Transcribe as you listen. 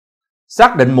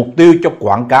Xác định mục tiêu cho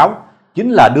quảng cáo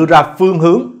chính là đưa ra phương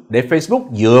hướng để Facebook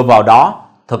dựa vào đó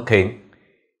thực hiện.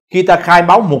 Khi ta khai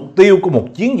báo mục tiêu của một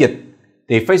chiến dịch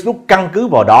thì Facebook căn cứ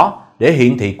vào đó để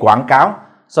hiển thị quảng cáo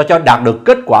sao cho đạt được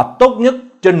kết quả tốt nhất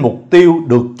trên mục tiêu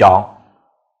được chọn.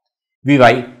 Vì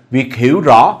vậy, việc hiểu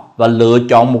rõ và lựa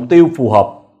chọn mục tiêu phù hợp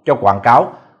cho quảng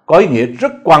cáo có ý nghĩa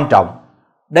rất quan trọng.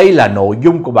 Đây là nội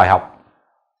dung của bài học.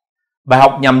 Bài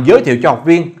học nhằm giới thiệu cho học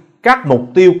viên các mục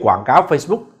tiêu quảng cáo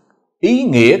Facebook, ý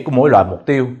nghĩa của mỗi loại mục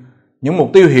tiêu, những mục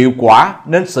tiêu hiệu quả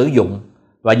nên sử dụng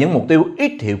và những mục tiêu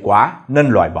ít hiệu quả nên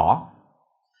loại bỏ.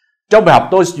 Trong bài học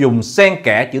tôi dùng xen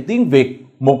kẽ chữ tiếng Việt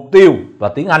mục tiêu và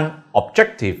tiếng Anh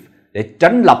objective để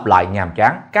tránh lặp lại nhàm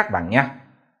chán các bạn nhé.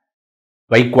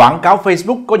 Vậy quảng cáo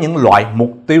Facebook có những loại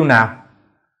mục tiêu nào?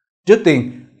 Trước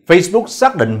tiên, Facebook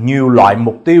xác định nhiều loại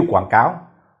mục tiêu quảng cáo.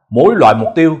 Mỗi loại mục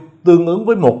tiêu tương ứng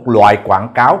với một loại quảng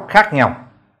cáo khác nhau.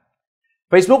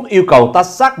 Facebook yêu cầu ta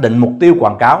xác định mục tiêu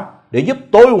quảng cáo để giúp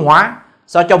tối ưu hóa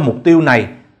sao cho mục tiêu này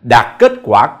đạt kết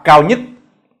quả cao nhất.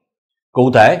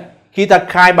 Cụ thể, khi ta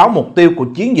khai báo mục tiêu của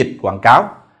chiến dịch quảng cáo,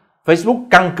 Facebook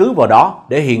căn cứ vào đó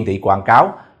để hiển thị quảng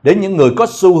cáo đến những người có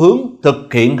xu hướng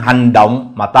thực hiện hành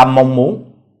động mà ta mong muốn.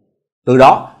 Từ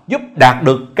đó giúp đạt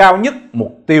được cao nhất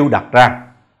mục tiêu đặt ra.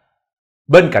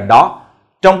 Bên cạnh đó,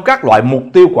 trong các loại mục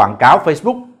tiêu quảng cáo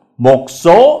Facebook, một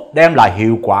số đem lại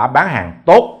hiệu quả bán hàng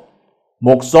tốt,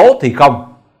 một số thì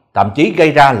không, thậm chí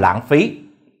gây ra lãng phí.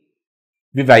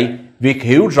 Vì vậy, việc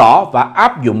hiểu rõ và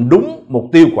áp dụng đúng mục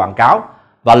tiêu quảng cáo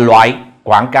và loại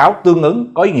quảng cáo tương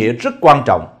ứng có ý nghĩa rất quan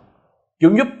trọng.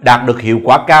 Chúng giúp đạt được hiệu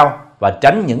quả cao và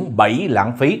tránh những bẫy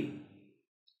lãng phí.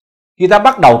 Khi ta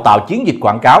bắt đầu tạo chiến dịch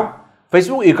quảng cáo,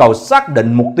 Facebook yêu cầu xác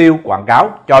định mục tiêu quảng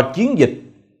cáo cho chiến dịch.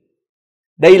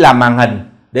 Đây là màn hình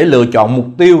để lựa chọn mục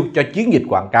tiêu cho chiến dịch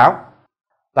quảng cáo.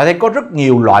 Ta thấy có rất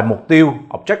nhiều loại mục tiêu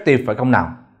objective phải không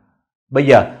nào? Bây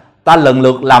giờ ta lần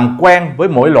lượt làm quen với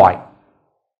mỗi loại.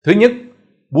 Thứ nhất,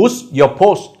 boost your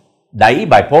post, đẩy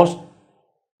bài post.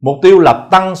 Mục tiêu là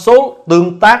tăng số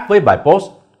tương tác với bài post,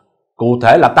 cụ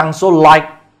thể là tăng số like,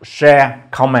 share,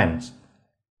 comments.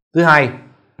 Thứ hai,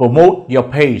 promote your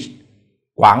page,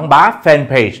 quảng bá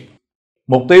fanpage.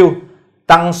 Mục tiêu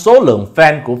tăng số lượng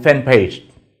fan của fanpage.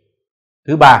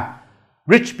 Thứ ba,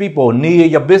 reach people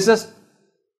near your business,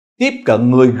 tiếp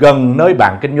cận người gần nơi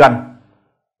bạn kinh doanh.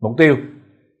 Mục tiêu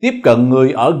tiếp cận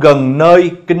người ở gần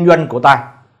nơi kinh doanh của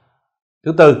ta.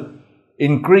 Thứ tư,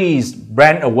 increase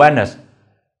brand awareness,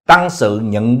 tăng sự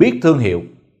nhận biết thương hiệu.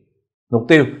 Mục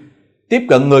tiêu tiếp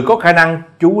cận người có khả năng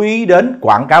chú ý đến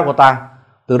quảng cáo của ta,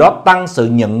 từ đó tăng sự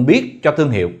nhận biết cho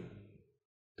thương hiệu.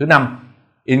 Thứ năm,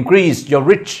 increase your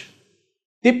reach,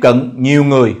 tiếp cận nhiều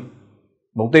người.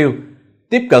 Mục tiêu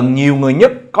tiếp cận nhiều người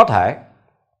nhất có thể.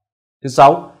 Thứ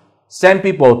sáu, send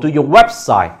people to your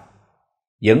website,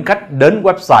 dẫn khách đến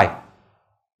website.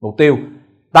 Mục tiêu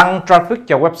tăng traffic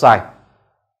cho website.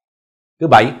 Thứ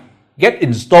bảy, get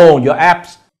install your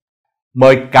apps,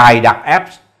 mời cài đặt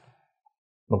apps.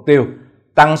 Mục tiêu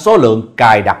tăng số lượng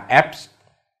cài đặt apps.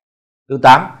 Thứ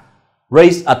 8,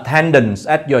 raise attendance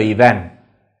at your event,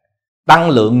 tăng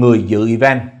lượng người dự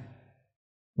event.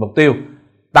 Mục tiêu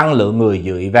tăng lượng người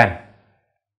dự event.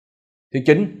 Thứ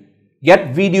 9, get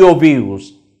video views,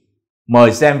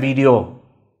 mời xem video.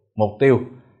 Mục tiêu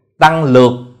tăng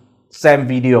lượt xem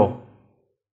video.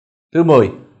 Thứ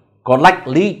 10, collect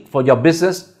lead for your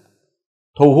business,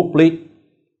 thu hút lead.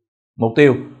 Mục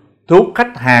tiêu thu hút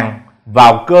khách hàng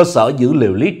vào cơ sở dữ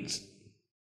liệu leads.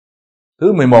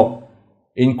 Thứ 11,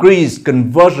 increase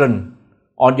conversion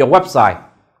on your website,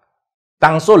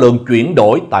 tăng số lượng chuyển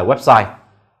đổi tại website.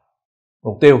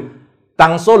 Mục tiêu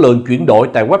tăng số lượng chuyển đổi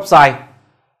tại website,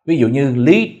 ví dụ như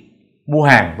lead, mua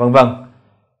hàng, vân vân.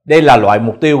 Đây là loại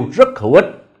mục tiêu rất hữu ích.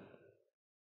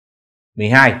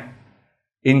 12,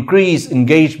 increase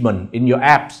engagement in your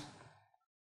apps,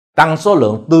 tăng số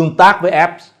lượng tương tác với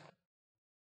apps.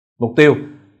 Mục tiêu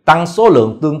tăng số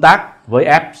lượng tương tác với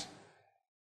apps.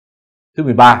 Thứ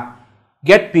 13,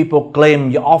 get people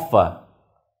claim your offer,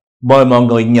 mời mọi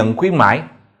người nhận khuyến mãi.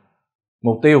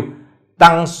 Mục tiêu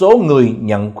tăng số người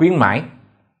nhận khuyến mãi.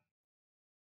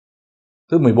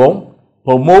 Thứ 14,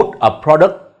 promote a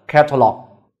product catalog,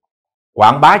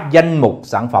 quảng bá danh mục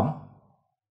sản phẩm.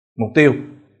 Mục tiêu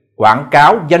quảng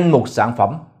cáo danh mục sản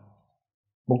phẩm.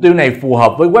 Mục tiêu này phù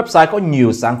hợp với website có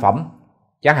nhiều sản phẩm,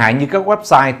 chẳng hạn như các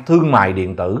website thương mại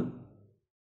điện tử.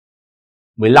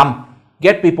 15,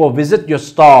 get people visit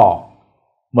your store,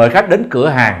 mời khách đến cửa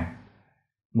hàng.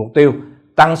 Mục tiêu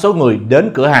tăng số người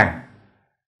đến cửa hàng.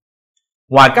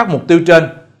 Ngoài các mục tiêu trên,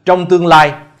 trong tương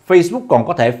lai, Facebook còn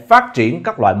có thể phát triển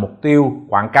các loại mục tiêu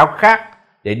quảng cáo khác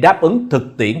để đáp ứng thực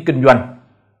tiễn kinh doanh.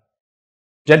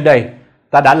 Trên đây,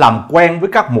 ta đã làm quen với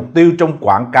các mục tiêu trong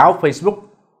quảng cáo Facebook.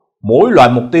 Mỗi loại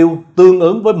mục tiêu tương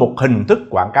ứng với một hình thức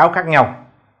quảng cáo khác nhau.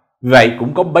 Vì vậy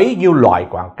cũng có bấy nhiêu loại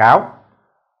quảng cáo.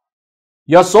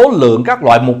 Do số lượng các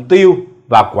loại mục tiêu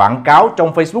và quảng cáo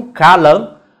trong Facebook khá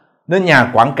lớn, nên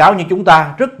nhà quảng cáo như chúng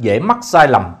ta rất dễ mắc sai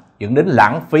lầm, dẫn đến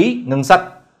lãng phí ngân sách.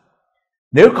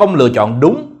 Nếu không lựa chọn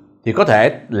đúng thì có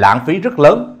thể lãng phí rất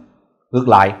lớn. Ngược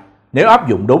lại, nếu áp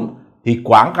dụng đúng thì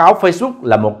quảng cáo Facebook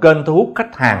là một kênh thu hút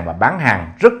khách hàng và bán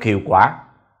hàng rất hiệu quả.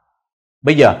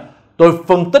 Bây giờ tôi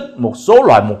phân tích một số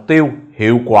loại mục tiêu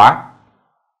hiệu quả.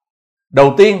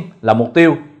 Đầu tiên là mục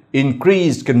tiêu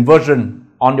Increase Conversion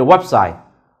on your website,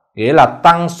 nghĩa là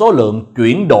tăng số lượng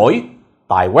chuyển đổi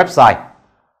tại website.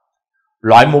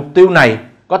 Loại mục tiêu này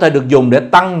có thể được dùng để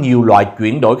tăng nhiều loại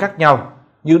chuyển đổi khác nhau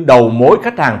như đầu mối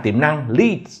khách hàng tiềm năng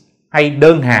leads hay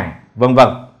đơn hàng, vân vân.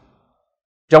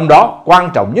 Trong đó quan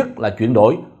trọng nhất là chuyển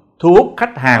đổi thu hút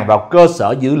khách hàng vào cơ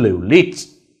sở dữ liệu leads.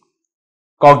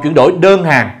 Còn chuyển đổi đơn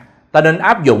hàng ta nên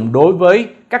áp dụng đối với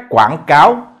các quảng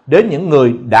cáo đến những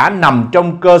người đã nằm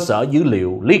trong cơ sở dữ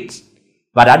liệu leads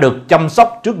và đã được chăm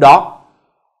sóc trước đó.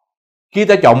 Khi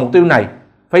ta chọn mục tiêu này,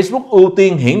 Facebook ưu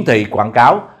tiên hiển thị quảng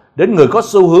cáo đến người có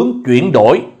xu hướng chuyển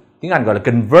đổi, tiếng Anh gọi là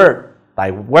convert,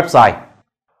 tại website.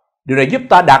 Điều này giúp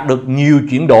ta đạt được nhiều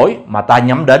chuyển đổi mà ta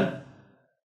nhắm đến.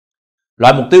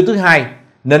 Loại mục tiêu thứ hai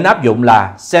nên áp dụng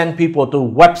là Send people to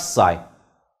website,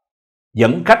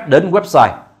 dẫn khách đến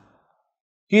website.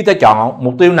 Khi ta chọn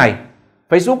mục tiêu này,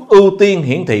 Facebook ưu tiên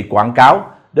hiển thị quảng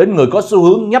cáo đến người có xu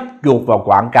hướng nhấp chuột vào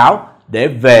quảng cáo để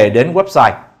về đến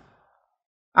website.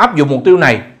 Áp dụng mục tiêu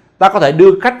này, ta có thể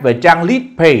đưa khách về trang lead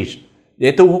page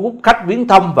để thu hút khách viếng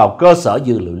thăm vào cơ sở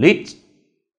dữ liệu leads.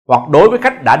 Hoặc đối với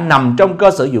khách đã nằm trong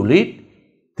cơ sở dữ liệu lead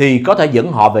thì có thể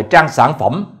dẫn họ về trang sản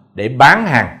phẩm để bán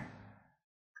hàng.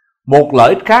 Một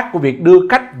lợi ích khác của việc đưa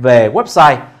khách về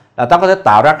website là ta có thể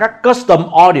tạo ra các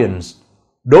custom audience,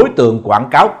 đối tượng quảng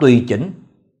cáo tùy chỉnh,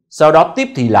 sau đó tiếp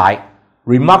thị lại,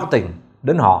 remarketing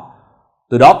đến họ,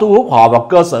 từ đó thu hút họ vào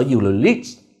cơ sở dữ liệu leads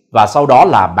và sau đó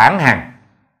là bán hàng.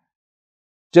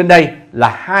 Trên đây là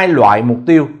hai loại mục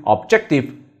tiêu objective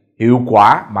hiệu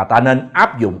quả mà ta nên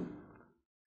áp dụng.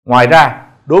 Ngoài ra,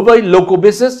 đối với local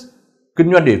business,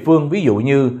 kinh doanh địa phương, ví dụ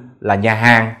như là nhà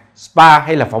hàng, spa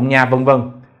hay là phòng nhà vân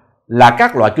vân, là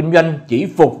các loại kinh doanh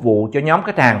chỉ phục vụ cho nhóm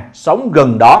khách hàng sống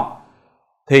gần đó,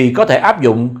 thì có thể áp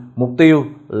dụng mục tiêu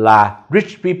là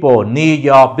reach people near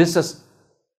your business,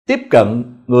 tiếp cận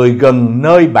người gần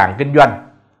nơi bạn kinh doanh.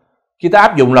 Khi ta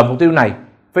áp dụng là mục tiêu này,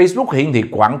 Facebook hiển thị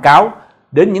quảng cáo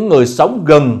đến những người sống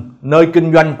gần nơi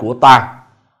kinh doanh của ta.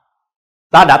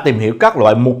 Ta đã tìm hiểu các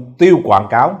loại mục tiêu quảng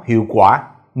cáo hiệu quả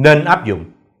nên áp dụng.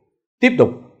 Tiếp tục,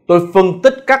 tôi phân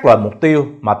tích các loại mục tiêu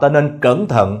mà ta nên cẩn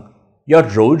thận do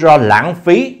rủi ro lãng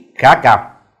phí khá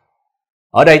cao.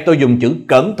 Ở đây tôi dùng chữ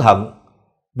cẩn thận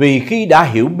vì khi đã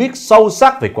hiểu biết sâu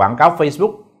sắc về quảng cáo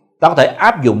Facebook, ta có thể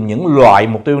áp dụng những loại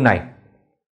mục tiêu này.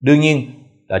 Đương nhiên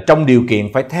là trong điều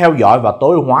kiện phải theo dõi và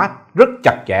tối ưu hóa rất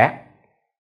chặt chẽ.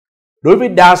 Đối với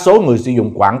đa số người sử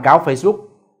dụng quảng cáo Facebook,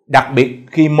 đặc biệt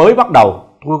khi mới bắt đầu,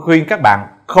 tôi khuyên các bạn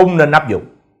không nên áp dụng.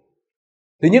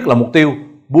 Thứ nhất là mục tiêu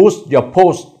boost your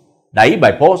post, đẩy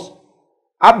bài post.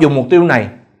 Áp dụng mục tiêu này,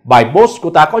 bài post của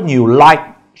ta có nhiều like,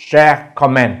 share,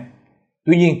 comment.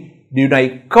 Tuy nhiên, điều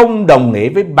này không đồng nghĩa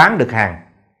với bán được hàng.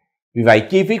 Vì vậy,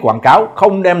 chi phí quảng cáo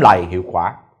không đem lại hiệu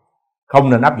quả, không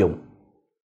nên áp dụng.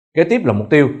 Kế tiếp là mục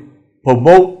tiêu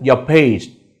promote your page,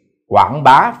 quảng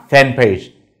bá fanpage.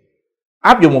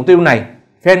 Áp dụng mục tiêu này,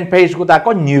 fanpage của ta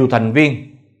có nhiều thành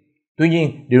viên. Tuy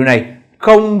nhiên, điều này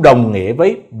không đồng nghĩa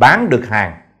với bán được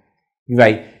hàng. Vì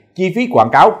vậy, chi phí quảng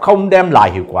cáo không đem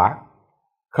lại hiệu quả,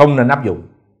 không nên áp dụng.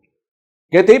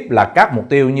 Kế tiếp là các mục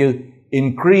tiêu như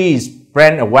increase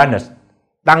brand awareness,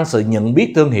 tăng sự nhận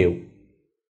biết thương hiệu,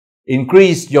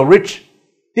 increase your reach,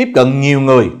 tiếp cận nhiều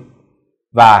người,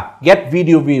 và get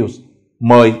video views,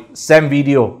 mời xem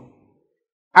video.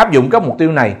 Áp dụng các mục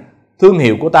tiêu này, thương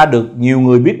hiệu của ta được nhiều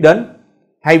người biết đến,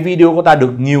 hay video của ta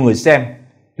được nhiều người xem.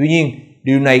 Tuy nhiên,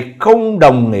 điều này không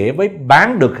đồng nghĩa với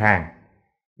bán được hàng.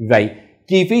 Vì vậy,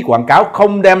 chi phí quảng cáo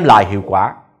không đem lại hiệu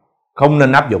quả, không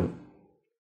nên áp dụng.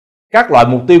 Các loại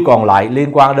mục tiêu còn lại liên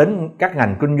quan đến các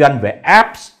ngành kinh doanh về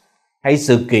apps hay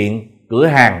sự kiện, cửa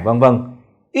hàng vân vân,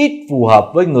 ít phù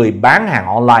hợp với người bán hàng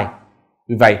online.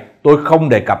 Vì vậy, tôi không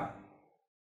đề cập.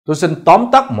 Tôi xin tóm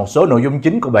tắt một số nội dung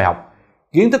chính của bài học.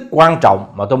 Kiến thức quan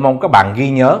trọng mà tôi mong các bạn ghi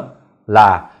nhớ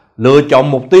là lựa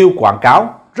chọn mục tiêu quảng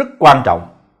cáo rất quan trọng.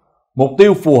 Mục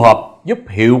tiêu phù hợp giúp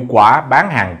hiệu quả bán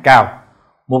hàng cao.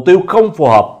 Mục tiêu không phù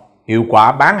hợp, hiệu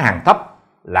quả bán hàng thấp,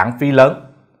 lãng phí lớn.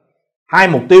 Hai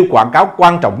mục tiêu quảng cáo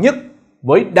quan trọng nhất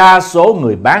với đa số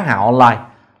người bán hàng online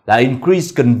là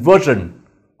increase conversion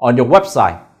on your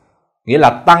website, nghĩa là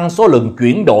tăng số lượng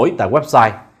chuyển đổi tại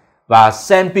website, và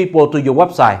send people to your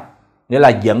website, nghĩa là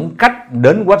dẫn khách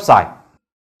đến website.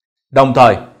 Đồng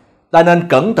thời, ta nên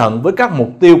cẩn thận với các mục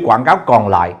tiêu quảng cáo còn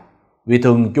lại vì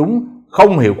thường chúng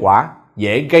không hiệu quả,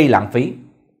 dễ gây lãng phí.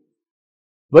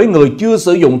 Với người chưa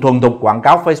sử dụng thuần thục quảng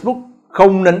cáo Facebook,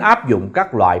 không nên áp dụng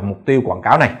các loại mục tiêu quảng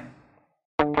cáo này.